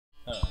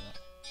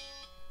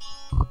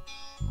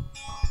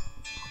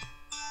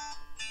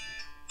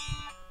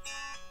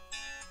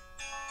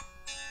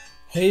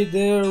Hey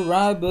there,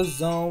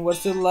 ribosome,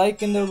 what's it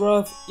like in the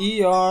rough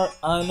ER?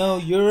 I know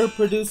you're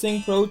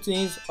producing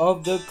proteins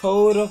of the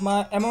code of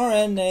my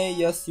mRNA,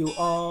 yes you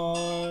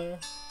are.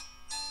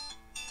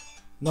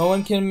 No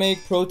one can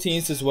make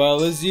proteins as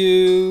well as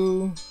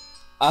you,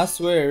 I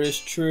swear it's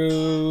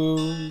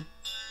true.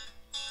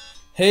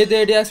 Hey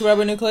there,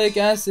 deoxyribonucleic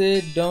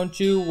acid, don't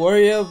you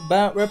worry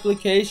about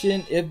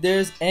replication. If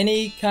there's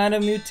any kind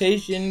of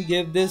mutation,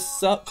 give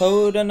this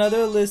code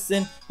another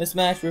listen.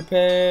 Mismatch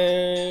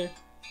repair.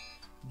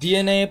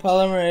 DNA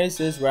polymerase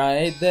is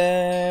right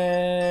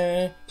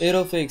there.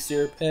 It'll fix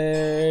your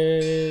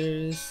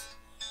pairs.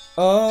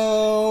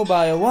 Oh,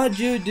 bio, what'd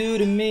you do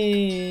to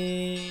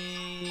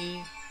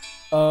me?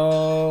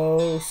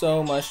 Oh,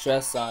 so much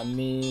stress on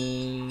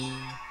me.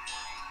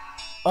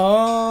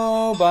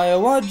 Oh, bio,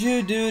 what'd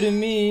you do to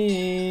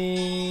me?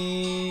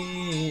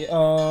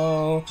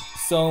 Oh,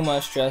 so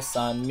much stress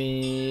on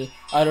me.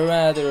 I'd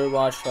rather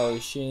watch Charlie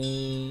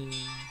Sheen.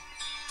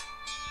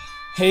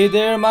 Hey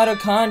there,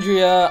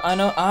 mitochondria, I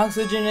know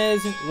oxygen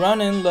isn't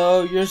running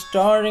low. You're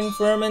starting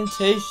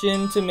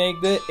fermentation to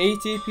make the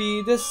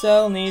ATP the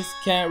cell needs.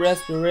 Can't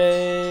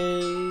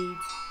respirate.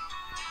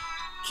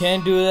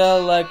 Can't do the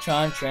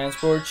electron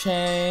transport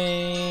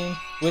chain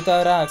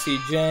without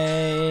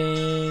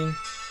oxygen.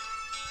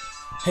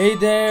 Hey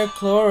there,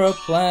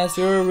 chloroplast,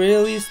 you're a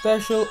really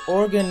special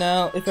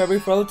organelle. If every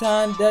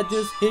photon that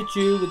just hit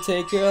you would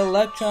take your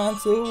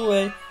electrons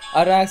away,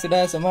 I'd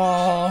oxidize them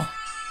all.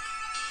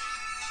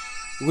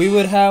 We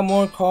would have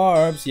more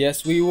carbs,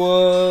 yes we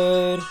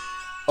would.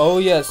 Oh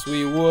yes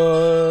we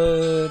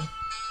would.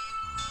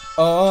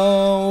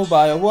 Oh,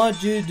 bio,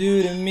 what'd you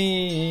do to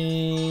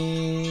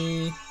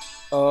me?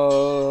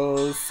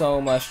 Oh,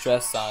 so much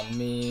stress on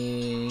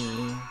me.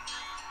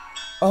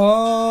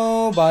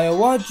 Oh, bio,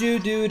 what'd you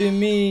do to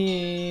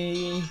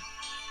me?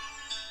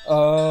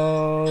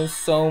 Oh,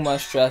 so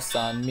much stress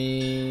on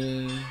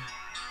me.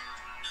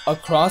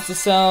 Across the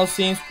cell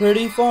seems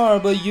pretty far,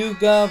 but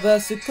you've got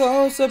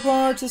vesicles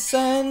apart to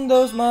send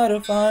those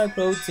modified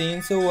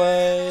proteins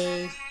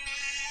away.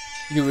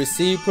 You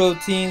receive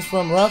proteins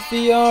from rough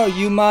ER,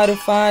 you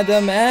modify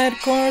them, add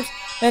carbs,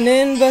 and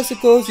in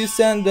vesicles you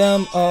send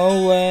them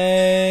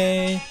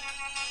away.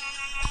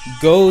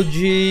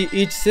 Golgi,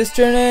 each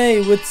cistern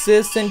A with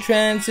cis and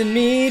trans and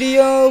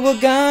medial will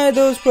guide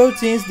those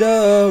proteins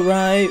the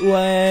right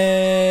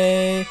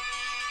way.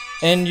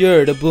 And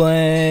you're to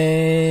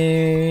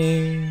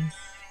blame.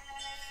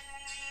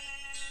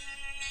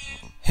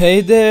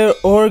 Hey there,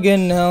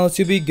 organelles,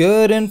 you be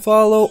good and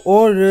follow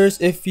orders.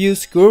 If you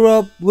screw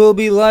up, we'll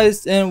be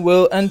licensed and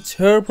we'll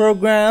enter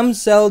program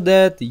cell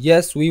death.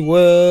 Yes, we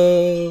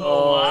will.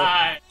 Oh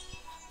my.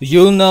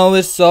 You'll know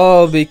it's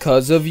all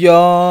because of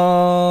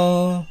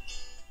y'all.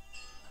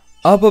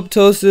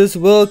 Apoptosis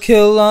will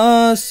kill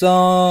us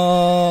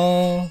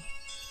all.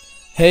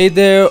 Hey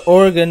there,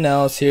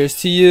 organelles, here's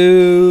to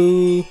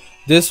you.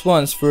 This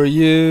one's for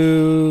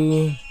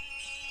you.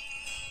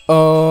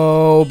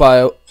 Oh,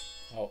 bio.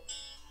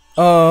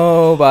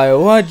 Oh, bio,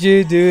 what'd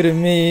you do to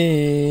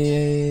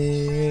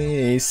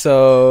me?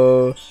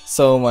 So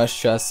much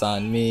stress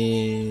on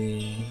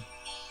me.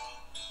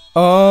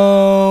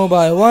 Oh,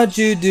 bio, what'd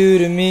you do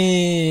to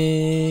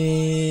me?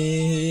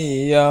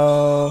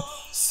 Yo,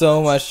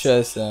 so much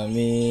stress on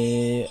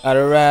me. I'd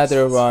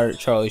rather watch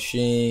Charlie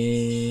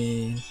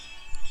Sheen.